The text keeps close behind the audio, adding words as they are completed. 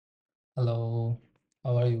Hello,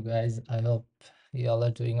 how are you guys? I hope you all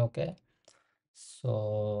are doing okay.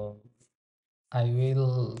 So, I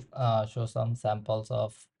will show some samples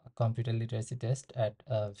of a computer literacy test at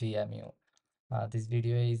VMU. This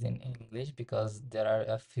video is in English because there are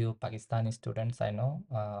a few Pakistani students I know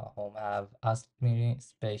whom have asked me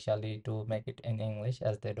specially to make it in English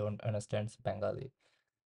as they don't understand Bengali.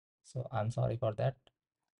 So, I'm sorry for that.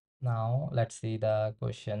 Now let's see the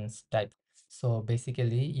questions type. So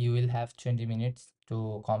basically you will have 20 minutes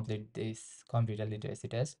to complete this computer literacy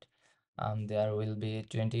test. There will be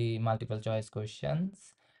 20 multiple choice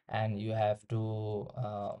questions and you have to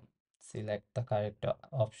select the correct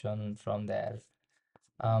option from there.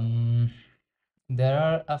 Um, there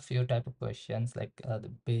are a few type of questions like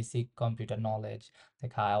the basic computer knowledge,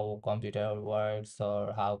 like how computer works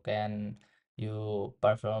or how can you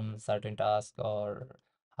perform certain task or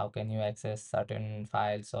how can you access certain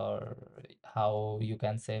files or how you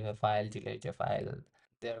can save a file, delete a file.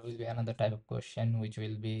 There will be another type of question which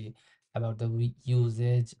will be about the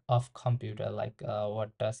usage of computer, like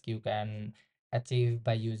what task you can achieve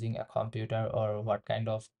by using a computer or what kind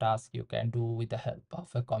of task you can do with the help of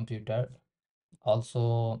a computer.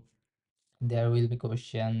 Also, there will be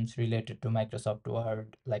questions related to Microsoft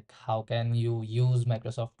Word, like how can you use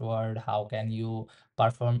Microsoft Word, how can you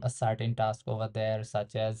perform a certain task over there,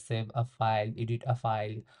 such as save a file, edit a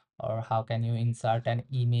file, or how can you insert an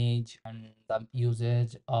image, and the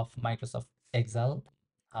usage of Microsoft Excel,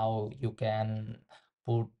 how you can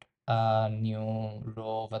put a new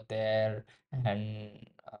row over there and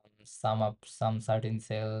sum up some certain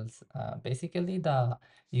cells. Basically, the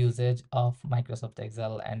usage of Microsoft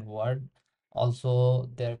Excel and Word. Also,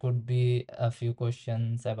 there could be a few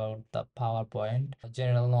questions about the PowerPoint,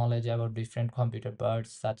 general knowledge about different computer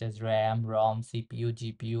parts such as RAM, ROM, CPU,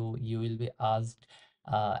 GPU. You will be asked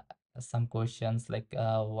uh, some questions like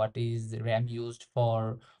what is RAM used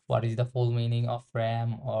for, what is the full meaning of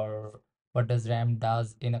RAM, or what does RAM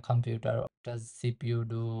does in a computer, what does CPU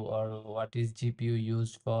do, or what is GPU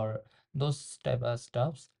used for, those type of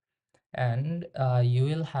stuffs. And you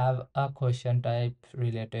will have a question type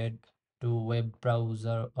related to web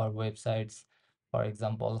browser or websites. For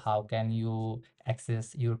example, how can you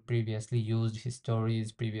access your previously used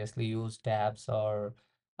histories, previously used tabs, or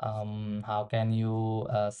how can you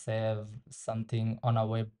save something on a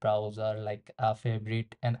web browser like a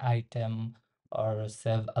favorite, an item, or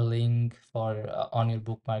save a link for on your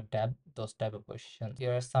bookmark tab, those type of questions.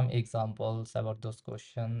 Here are some examples about those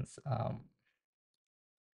questions.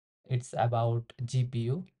 It's about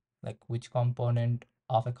GPU, like which component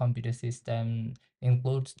of a computer system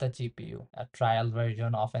includes the GPU, a trial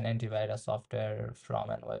version of an antivirus software from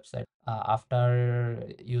a website. After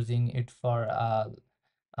using it for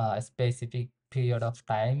a specific period of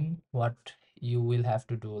time, what you will have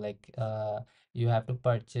to do, like you have to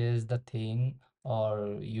purchase the thing,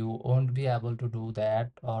 or you won't be able to do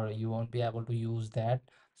that, or you won't be able to use that.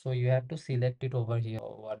 So you have to select it over here,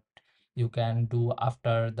 what you can do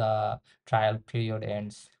after the trial period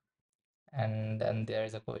ends. And then there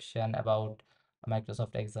is a question about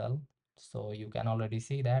Microsoft Excel. So you can already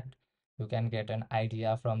see that you can get an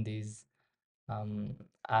idea from these. um,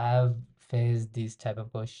 I've faced these type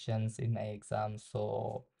of questions in my exam,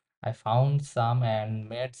 so I found some and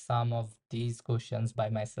made some of these questions by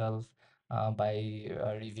myself by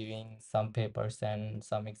reviewing some papers and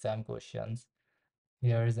some exam questions.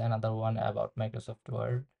 Here is another one about Microsoft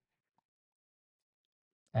Word,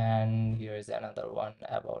 and here is another one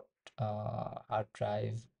about hard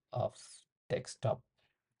drive of desktop,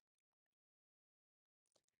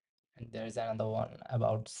 and there's another one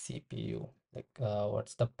about CPU, like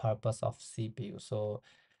what's the purpose of CPU. So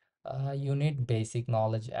you need basic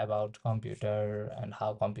knowledge about computer and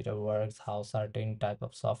how computer works, how certain type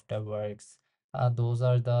of software works. Those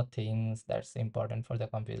are the things that's important for the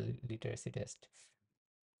computer literacy test.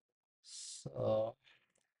 So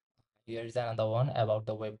here's another one about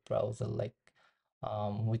the web browser, like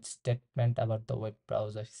which statement about the web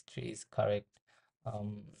browser history is correct.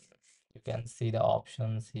 Um, you can see the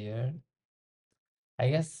options here. I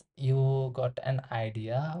guess you got an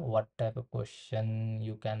idea what type of question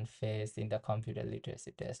you can face in the computer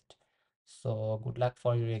literacy test. So good luck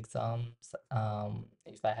for your exams.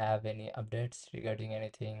 If I have any updates regarding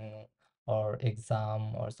anything or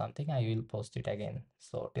exam or something, I will post it again.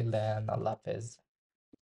 So till then, Allah Hafiz.